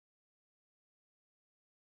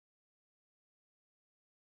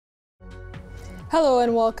Hello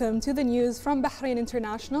and welcome to the news from Bahrain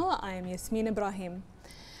International. I am Yasmin Ibrahim.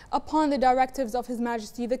 Upon the directives of His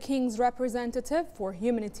Majesty the King's Representative for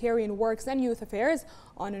Humanitarian Works and Youth Affairs,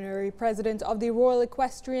 Honorary President of the Royal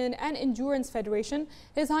Equestrian and Endurance Federation,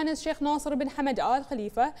 His Highness Sheikh Nasser bin Hamad Al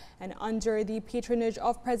Khalifa, and under the patronage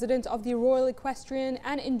of President of the Royal Equestrian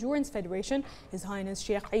and Endurance Federation, His Highness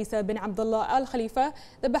Sheikh Isa bin Abdullah Al Khalifa,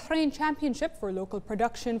 the Bahrain Championship for Local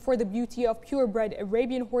Production for the Beauty of Purebred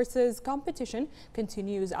Arabian Horses competition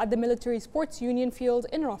continues at the Military Sports Union Field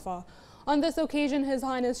in Rafah. On this occasion, His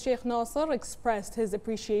Highness Sheikh Nasser expressed his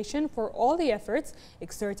appreciation for all the efforts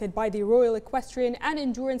exerted by the Royal Equestrian and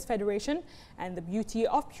Endurance Federation and the Beauty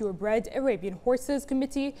of Purebred Arabian Horses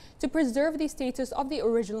Committee to preserve the status of the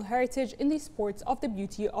original heritage in the sports of the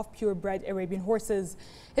Beauty of Purebred Arabian Horses.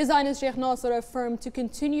 His Highness Sheikh Nasser affirmed to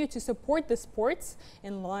continue to support the sports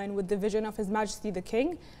in line with the vision of His Majesty the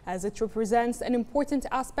King, as it represents an important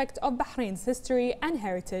aspect of Bahrain's history and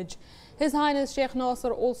heritage. His Highness Sheikh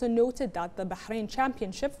Nasser also noted that the Bahrain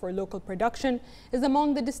Championship for Local Production is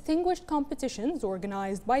among the distinguished competitions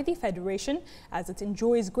organized by the Federation, as it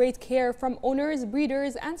enjoys great care from owners,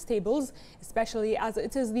 breeders and stables, especially as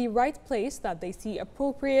it is the right place that they see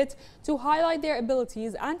appropriate to highlight their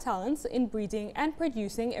abilities and talents in breeding and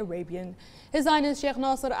producing Arabian. His Highness Sheikh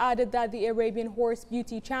Nasser added that the Arabian Horse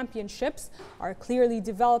Beauty Championships are clearly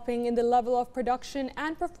developing in the level of production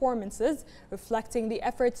and performances, reflecting the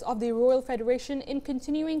efforts of the Royal Federation in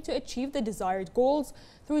continuing to achieve the desired goals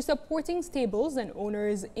through supporting stables and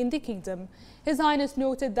owners in the kingdom. His Highness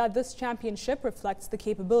noted that this championship reflects the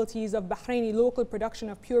capabilities of Bahraini local production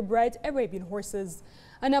of purebred Arabian horses.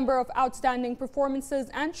 A number of outstanding performances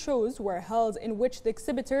and shows were held in which the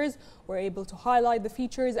exhibitors were able to highlight the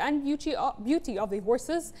features and beauty of the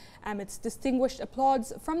horses amidst distinguished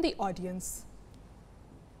applause from the audience.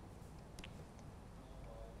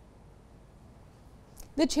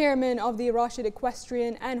 The chairman of the Rashid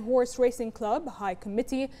Equestrian and Horse Racing Club High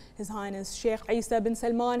Committee, His Highness Sheikh Isa bin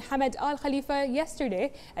Salman Hamad Al Khalifa,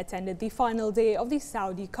 yesterday attended the final day of the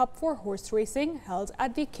Saudi Cup for Horse Racing held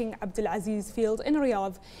at the King Abdulaziz Field in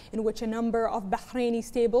Riyadh, in which a number of Bahraini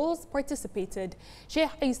stables participated.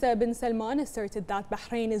 Sheikh Isa bin Salman asserted that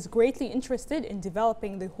Bahrain is greatly interested in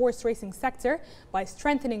developing the horse racing sector by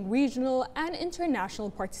strengthening regional and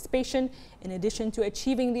international participation, in addition to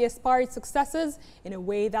achieving the aspired successes in a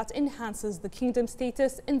way that enhances the kingdom's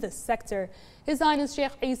status in this sector. His Highness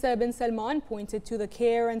Sheikh Isa bin Salman pointed to the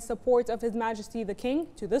care and support of His Majesty the King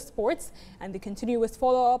to the sports and the continuous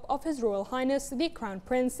follow-up of His Royal Highness the Crown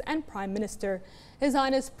Prince and Prime Minister. His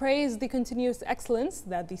Highness praised the continuous excellence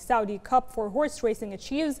that the Saudi Cup for horse racing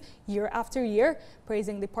achieves year after year,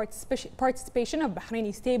 praising the participation of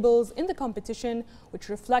Bahraini stables in the competition, which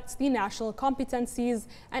reflects the national competencies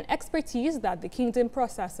and expertise that the kingdom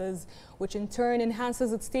possesses, which in turn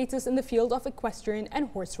enhances its status in the field of equestrian and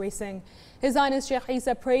horse racing. His Highness Sheikh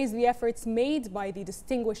Isa praised the efforts made by the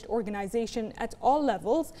distinguished organization at all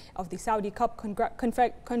levels of the Saudi Cup,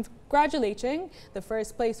 congratulating the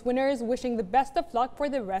first place winners, wishing the best of luck for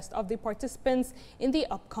the rest of the participants in the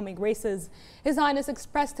upcoming races. His Highness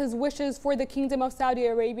expressed his wishes for the Kingdom of Saudi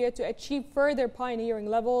Arabia to achieve further pioneering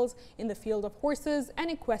levels in the field of horses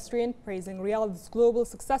and equestrian, praising Riyadh's global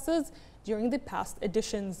successes during the past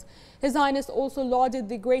editions. His Highness also lauded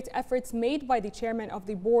the great efforts made by the Chairman of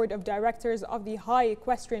the Board of Directors of the High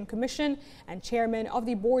Equestrian Commission and Chairman of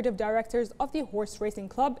the Board of Directors of the Horse Racing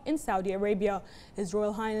Club in Saudi Arabia, His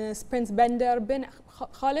Royal Highness Prince Bandar bin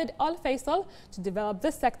Khalid Al Faisal, to develop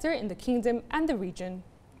this sector in the kingdom and the region.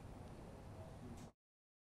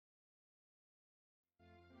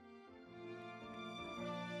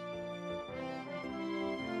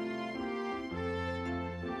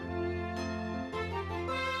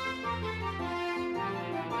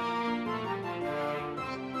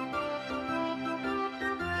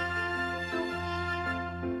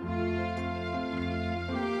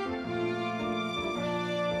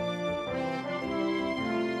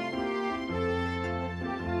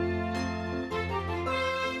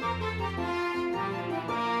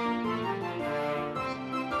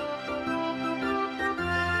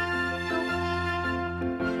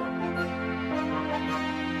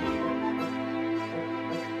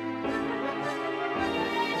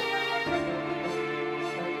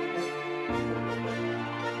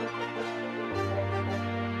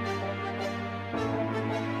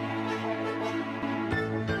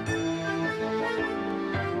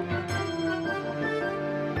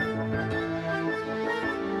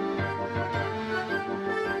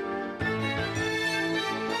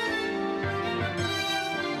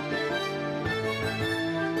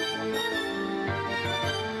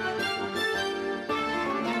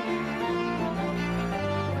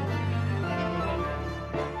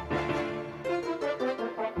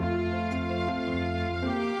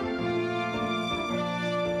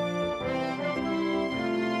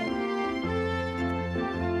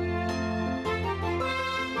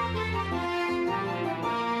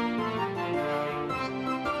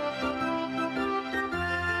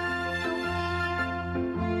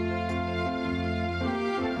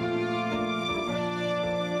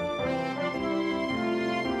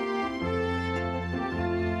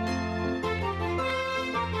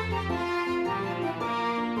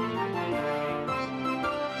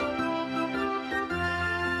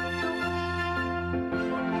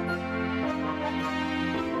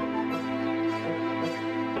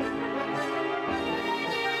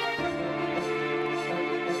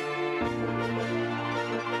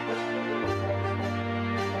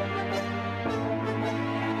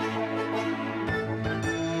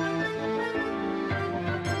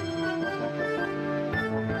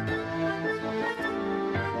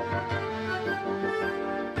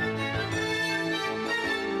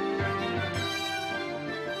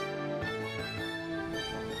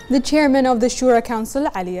 The chairman of the Shura Council,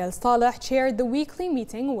 Ali Al Saleh, chaired the weekly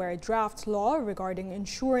meeting where a draft law regarding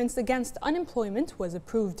insurance against unemployment was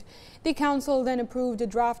approved. The council then approved a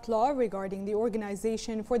draft law regarding the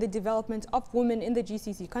Organization for the Development of Women in the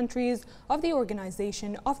GCC countries of the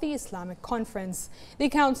Organization of the Islamic Conference. The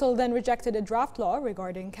council then rejected a draft law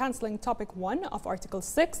regarding cancelling Topic 1 of Article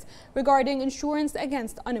 6 regarding insurance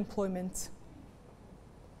against unemployment.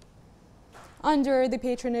 Under the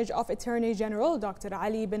patronage of Attorney General Dr.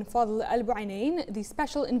 Ali bin Fadl Al Bu'ainain, the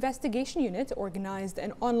Special Investigation Unit organized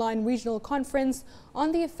an online regional conference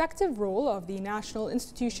on the effective role of the national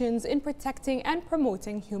institutions in protecting and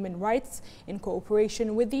promoting human rights in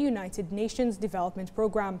cooperation with the United Nations Development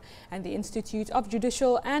Programme and the Institute of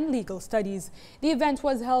Judicial and Legal Studies. The event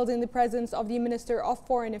was held in the presence of the Minister of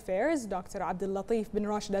Foreign Affairs, Dr. Abdul Latif bin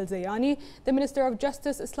Rashid Al Zayani, the Minister of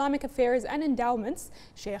Justice, Islamic Affairs and Endowments,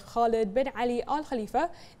 Sheikh Khalid bin Ali Al Khalifa,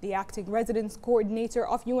 the acting residence coordinator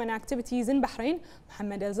of UN activities in Bahrain,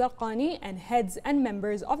 Mohammed Al Zarqani, and heads and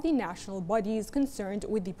members of the national bodies concerned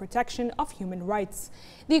with the protection of human rights.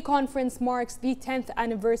 The conference marks the 10th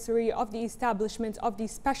anniversary of the establishment of the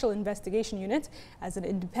Special Investigation Unit as an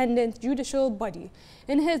independent judicial body.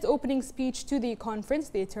 In his opening speech to the conference,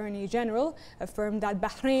 the Attorney General affirmed that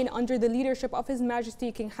Bahrain, under the leadership of His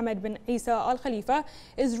Majesty King Hamad bin Isa Al Khalifa,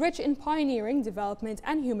 is rich in pioneering development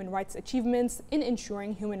and human rights achievements in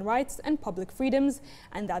ensuring human rights and public freedoms,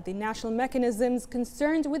 and that the national mechanisms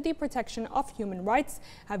concerned with the protection of human rights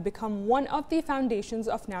have become one of the foundations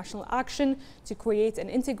of national action to create an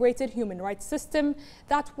integrated human rights system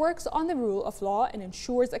that works on the rule of law and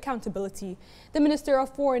ensures accountability. The Minister of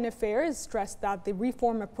Foreign Affairs stressed that the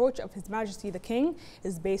reform approach of His Majesty the King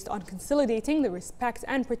is based on consolidating the respect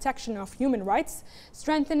and protection of human rights,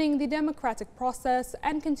 strengthening the democratic process,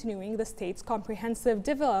 and continuing the state's comprehensive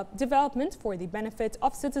development for the benefit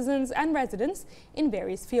of citizens and residents in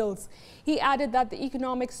various fields. He added that the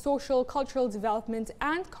economic, social, cultural development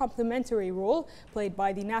and complementary role played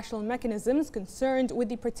by the national mechanisms concerned with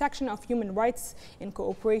the protection of human rights in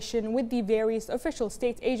cooperation with the various official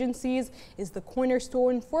state agencies is the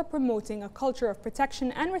cornerstone for promoting a culture of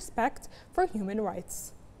protection and respect for human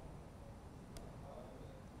rights.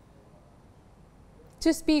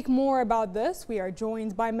 To speak more about this, we are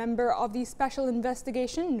joined by member of the Special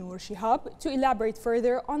Investigation, Noor Shihab, to elaborate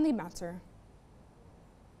further on the matter.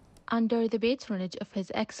 Under the patronage of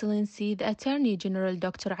His Excellency, the Attorney General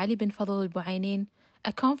Dr. Ali bin Fadl Al Bu'ainain,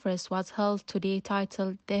 a conference was held today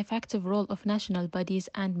titled The Effective Role of National Bodies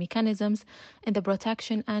and Mechanisms in the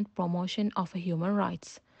Protection and Promotion of Human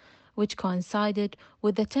Rights, which coincided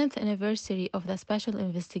with the 10th anniversary of the Special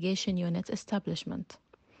Investigation Unit establishment.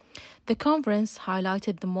 The conference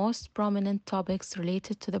highlighted the most prominent topics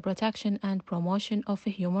related to the protection and promotion of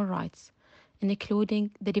human rights, including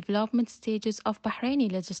the development stages of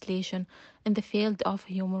Bahraini legislation in the field of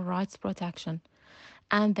human rights protection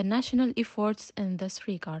and the national efforts in this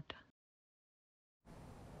regard.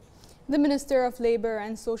 The Minister of Labour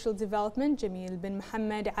and Social Development, Jamil bin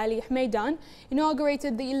Mohammed Ali Hmaidan,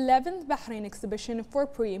 inaugurated the 11th Bahrain Exhibition for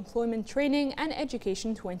Pre-Employment Training and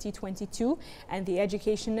Education 2022 and the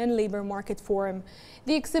Education and Labour Market Forum.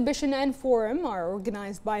 The exhibition and forum are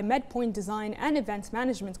organized by MedPoint Design and Event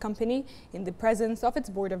Management Company in the presence of its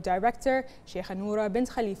Board of Director, Sheikh Noura bint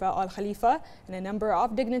Khalifa Al Khalifa, and a number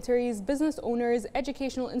of dignitaries, business owners,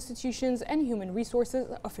 educational institutions, and human resources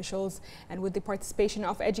officials, and with the participation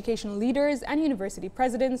of educational leaders and university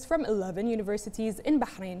presidents from 11 universities in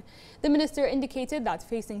Bahrain. The minister indicated that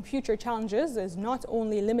facing future challenges is not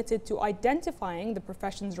only limited to identifying the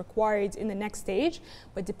professions required in the next stage,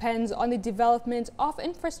 but depends on the development of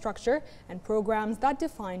infrastructure and programs that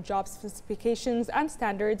define job specifications and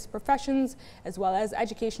standards, professions, as well as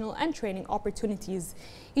educational and training opportunities.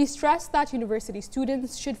 He stressed that university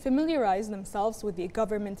students should familiarize themselves with the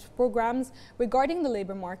government programs regarding the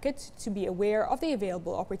labor market to be aware of the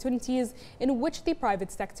available opportunities in which the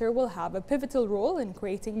private sector will have a pivotal role in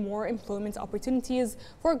creating more employment opportunities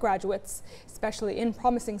for graduates, especially in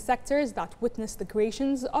promising sectors that witness the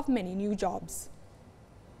creations of many new jobs.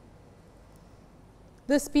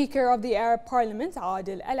 The Speaker of the Arab Parliament,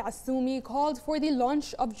 Adil Al-Assoumi, called for the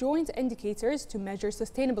launch of joint indicators to measure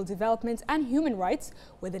sustainable development and human rights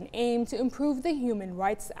with an aim to improve the human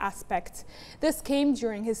rights aspect. This came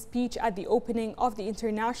during his speech at the opening of the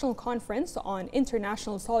International Conference on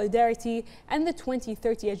International Solidarity and the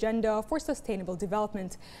 2030 Agenda for Sustainable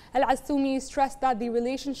Development. Al-Assoumi stressed that the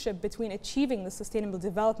relationship between achieving the Sustainable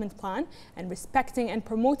Development Plan and respecting and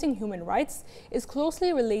promoting human rights is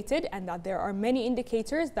closely related, and that there are many indicators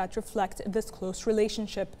indicators that reflect this close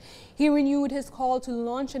relationship. He renewed his call to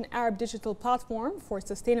launch an Arab digital platform for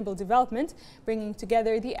sustainable development, bringing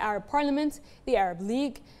together the Arab Parliament, the Arab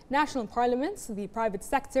League, national parliaments, the private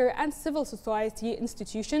sector and civil society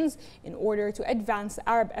institutions in order to advance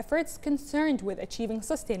Arab efforts concerned with achieving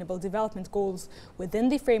sustainable development goals within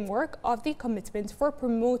the framework of the commitment for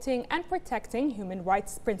promoting and protecting human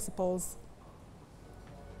rights principles.